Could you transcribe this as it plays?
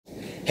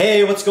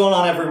Hey, what's going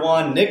on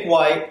everyone? Nick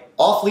White,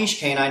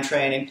 Off-Leash Canine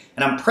Training,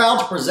 and I'm proud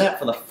to present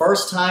for the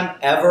first time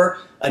ever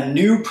a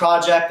new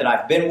project that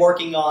I've been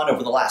working on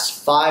over the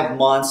last 5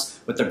 months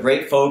with the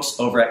great folks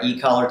over at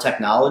ECollar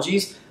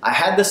Technologies. I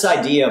had this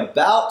idea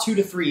about 2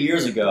 to 3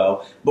 years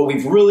ago, but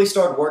we've really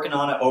started working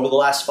on it over the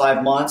last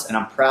 5 months, and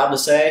I'm proud to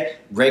say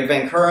Greg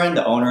Van Curren,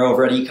 the owner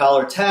over at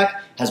ECollar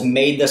Tech, has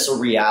made this a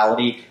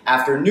reality.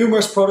 After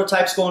numerous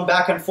prototypes going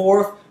back and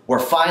forth, we're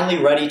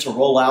finally ready to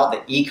roll out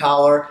the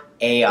ECollar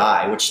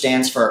AI, which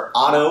stands for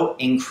auto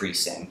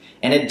increasing.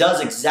 And it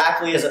does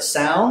exactly as it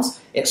sounds.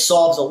 It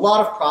solves a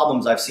lot of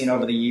problems I've seen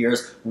over the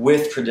years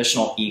with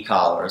traditional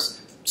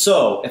e-collars.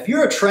 So if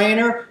you're a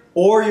trainer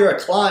or you're a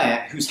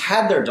client who's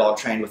had their dog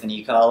trained with an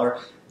e-collar,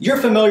 you're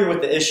familiar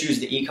with the issues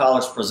that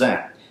e-collars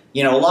present.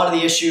 You know, a lot of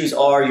the issues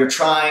are you're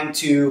trying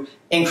to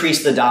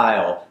increase the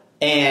dial.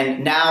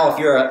 And now if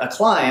you're a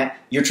client,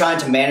 you're trying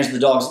to manage the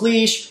dog's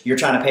leash, you're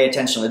trying to pay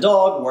attention to the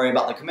dog, worry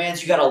about the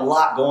commands, you got a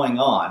lot going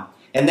on.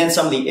 And then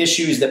some of the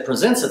issues that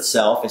presents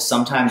itself is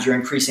sometimes you're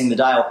increasing the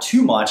dial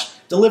too much,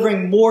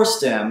 delivering more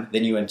stim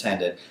than you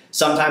intended.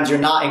 Sometimes you're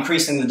not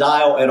increasing the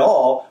dial at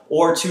all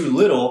or too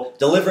little,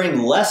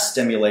 delivering less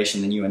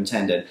stimulation than you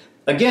intended.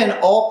 Again,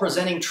 all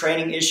presenting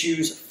training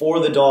issues for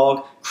the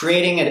dog,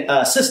 creating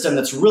a system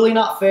that's really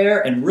not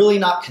fair and really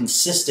not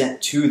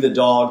consistent to the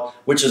dog,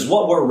 which is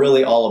what we're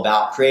really all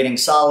about, creating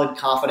solid,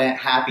 confident,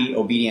 happy,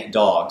 obedient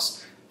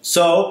dogs.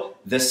 So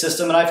this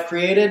system that I've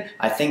created,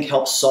 I think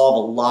helps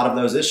solve a lot of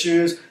those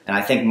issues, and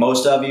I think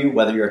most of you,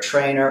 whether you're a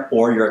trainer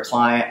or you're a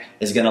client,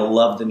 is going to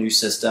love the new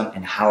system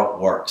and how it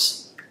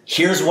works.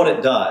 Here's what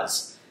it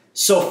does.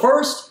 So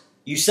first,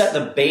 you set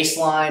the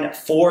baseline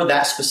for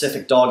that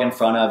specific dog in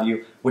front of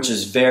you, which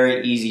is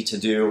very easy to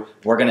do.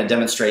 We're going to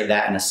demonstrate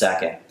that in a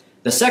second.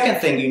 The second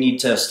thing you need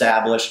to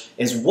establish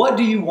is what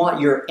do you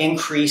want your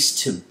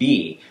increase to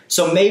be?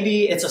 So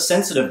maybe it's a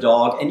sensitive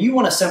dog and you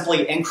want to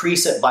simply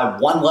increase it by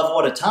 1 level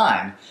at a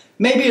time.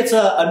 Maybe it's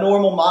a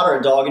normal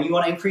moderate dog and you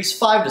want to increase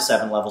 5 to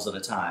 7 levels at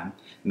a time.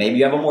 Maybe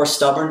you have a more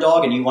stubborn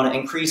dog and you want to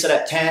increase it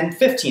at 10,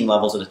 15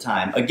 levels at a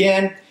time.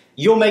 Again,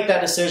 you'll make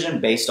that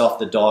decision based off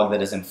the dog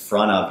that is in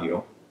front of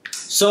you.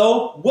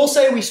 So we'll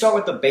say we start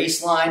with the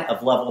baseline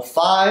of level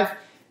 5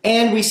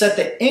 and we set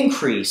the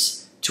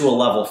increase to a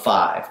level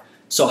 5.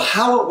 So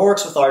how it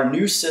works with our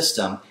new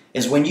system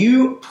is when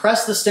you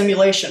press the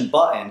stimulation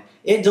button,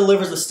 it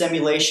delivers the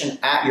stimulation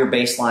at your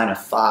baseline of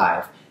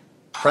 5.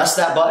 Press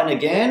that button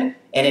again,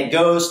 and it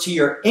goes to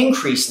your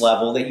increase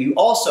level that you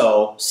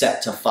also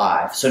set to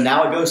 5. So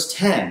now it goes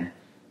 10.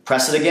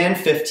 Press it again,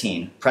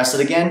 15. Press it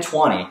again,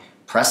 20.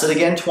 Press it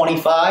again,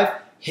 25.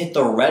 Hit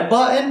the red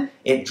button,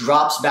 it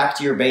drops back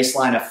to your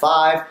baseline of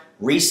 5,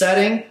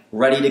 resetting,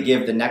 ready to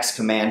give the next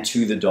command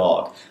to the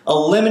dog.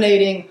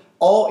 Eliminating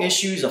all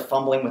issues of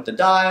fumbling with the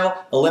dial,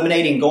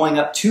 eliminating going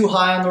up too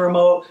high on the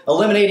remote,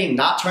 eliminating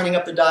not turning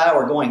up the dial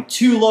or going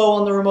too low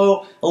on the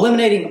remote,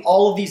 eliminating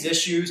all of these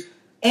issues,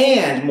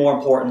 and more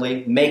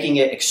importantly, making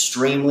it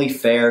extremely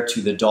fair to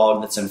the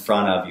dog that's in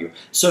front of you.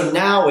 So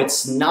now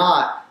it's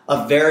not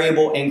a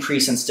variable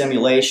increase in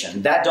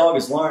stimulation. That dog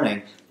is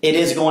learning. It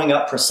is going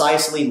up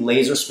precisely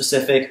laser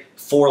specific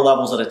 4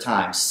 levels at a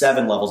time,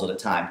 7 levels at a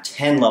time,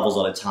 10 levels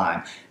at a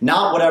time.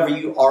 Not whatever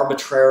you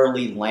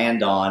arbitrarily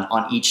land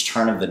on each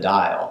turn of the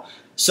dial.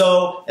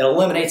 So it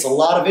eliminates a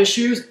lot of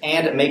issues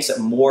and it makes it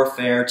more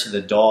fair to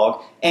the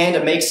dog and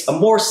it makes a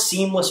more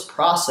seamless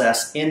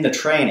process in the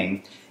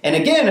training. And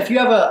again, if you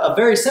have a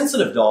very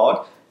sensitive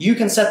dog, you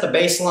can set the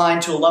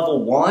baseline to a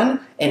level 1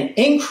 and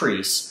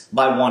increase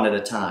by 1 at a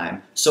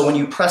time. So when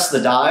you press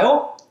the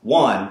dial,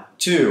 1,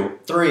 2,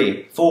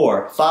 3,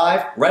 4,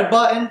 5, red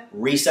button,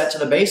 reset to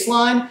the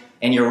baseline,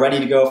 and you're ready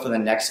to go for the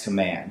next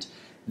command.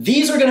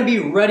 These are going to be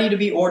ready to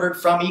be ordered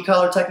from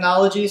ECollar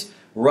Technologies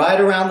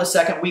right around the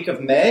 2nd week of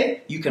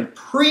May. You can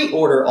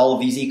pre-order all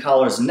of these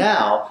e-collars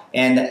now,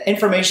 and the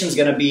information is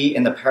going to be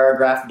in the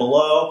paragraph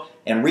below,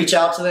 and reach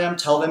out to them,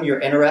 tell them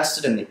you're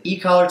interested in the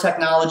ECollar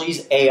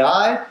Technologies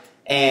AI,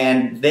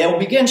 and they'll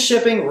begin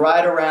shipping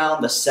right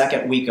around the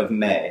 2nd week of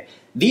May.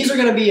 These are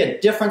going to be a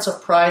difference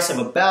of price of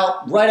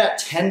about right at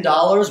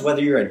 $10,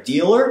 whether you're a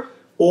dealer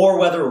or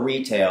whether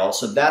retail.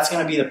 So that's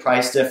going to be the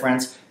price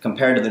difference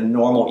compared to the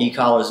normal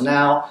e-collars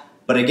now.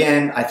 But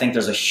again, I think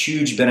there's a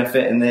huge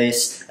benefit in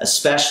this,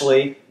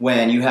 especially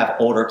when you have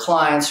older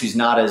clients who's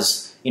not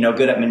as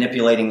good at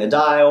manipulating the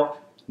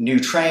dial, new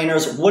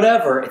trainers,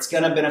 whatever. It's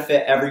going to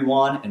benefit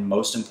everyone, and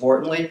most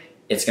importantly,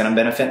 it's going to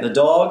benefit the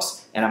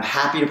dogs. And I'm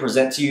happy to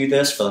present to you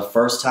this for the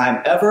first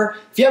time ever.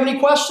 If you have any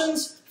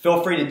questions,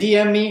 feel free to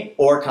DM me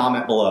or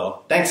comment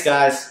below. Thanks,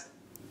 guys.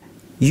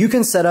 You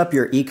can set up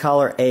your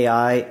ECollar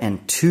AI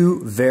in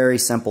 2 very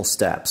simple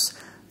steps.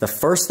 The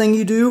first thing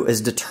you do is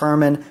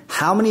determine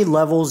how many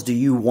levels do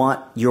you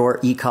want your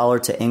e-collar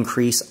to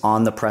increase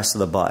on the press of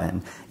the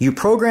button. You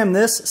program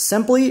this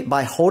simply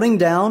by holding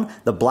down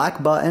the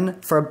black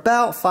button for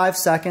about 5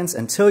 seconds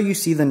until you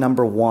see the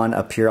number 1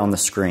 appear on the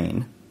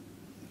screen.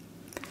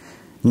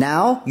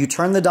 Now you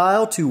turn the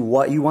dial to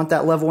what you want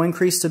that level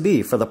increase to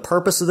be. For the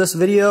purpose of this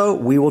video,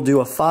 we will do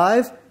a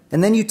 5,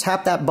 and then you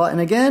tap that button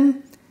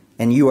again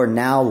and you are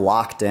now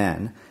locked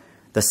in.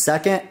 The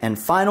second and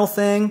final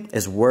thing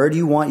is, where do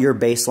you want your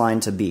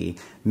baseline to be?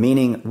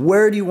 Meaning,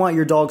 where do you want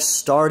your dog's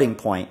starting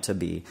point to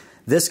be?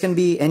 This can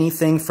be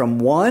anything from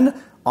 1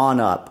 on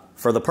up.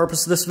 For the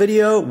purpose of this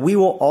video, we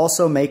will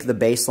also make the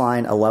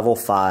baseline a level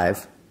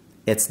 5.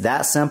 It's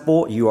that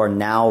simple. You are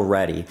now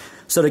ready.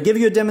 So to give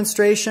you a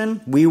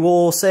demonstration, we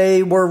will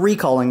say we're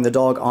recalling the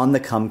dog on the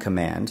come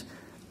command.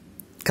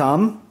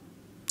 Come,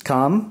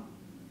 come,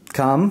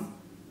 come,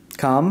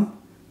 come,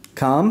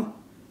 come.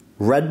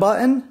 Red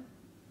button,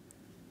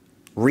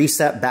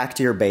 reset back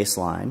to your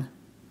baseline.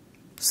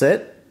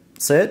 Sit,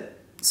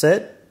 sit,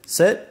 sit,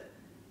 sit.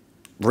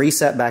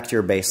 Reset back to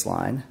your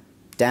baseline.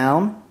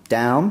 Down,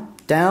 down,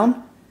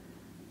 down.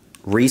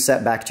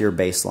 Reset back to your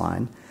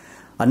baseline.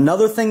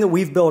 Another thing that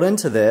we've built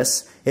into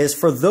this is,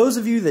 for those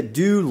of you that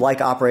do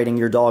like operating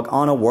your dog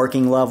on a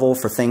working level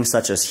for things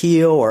such as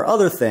heel or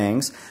other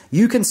things,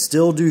 you can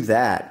still do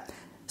that.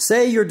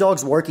 Say your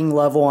dog's working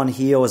level on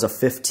heel is a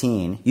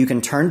 15. You can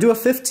turn to a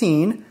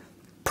 15,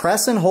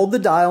 press and hold the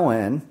dial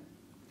in.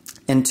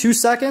 In 2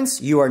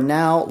 seconds, you are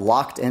now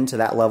locked into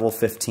that level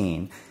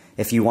 15.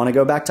 If you want to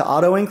go back to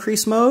auto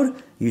increase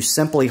mode, you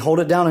simply hold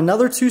it down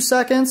another 2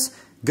 seconds,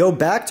 go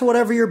back to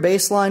whatever your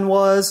baseline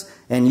was,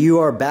 and you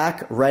are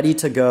back ready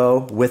to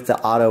go with the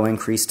auto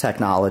increase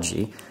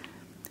technology.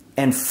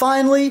 And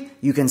finally,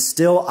 you can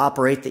still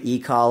operate the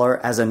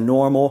e-collar as a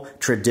normal,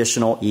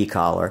 traditional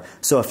e-collar.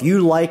 So if you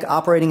like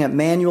operating it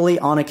manually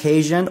on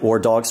occasion or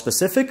dog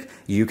specific,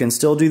 you can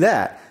still do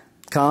that.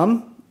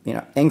 Come,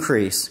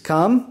 increase,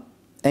 come,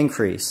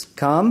 increase,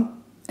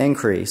 come,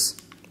 increase,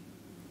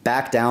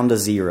 back down to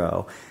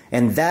 0.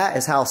 And that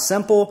is how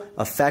simple,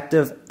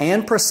 effective,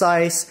 and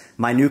precise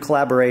my new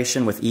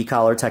collaboration with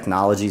ECollar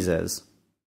Technologies is.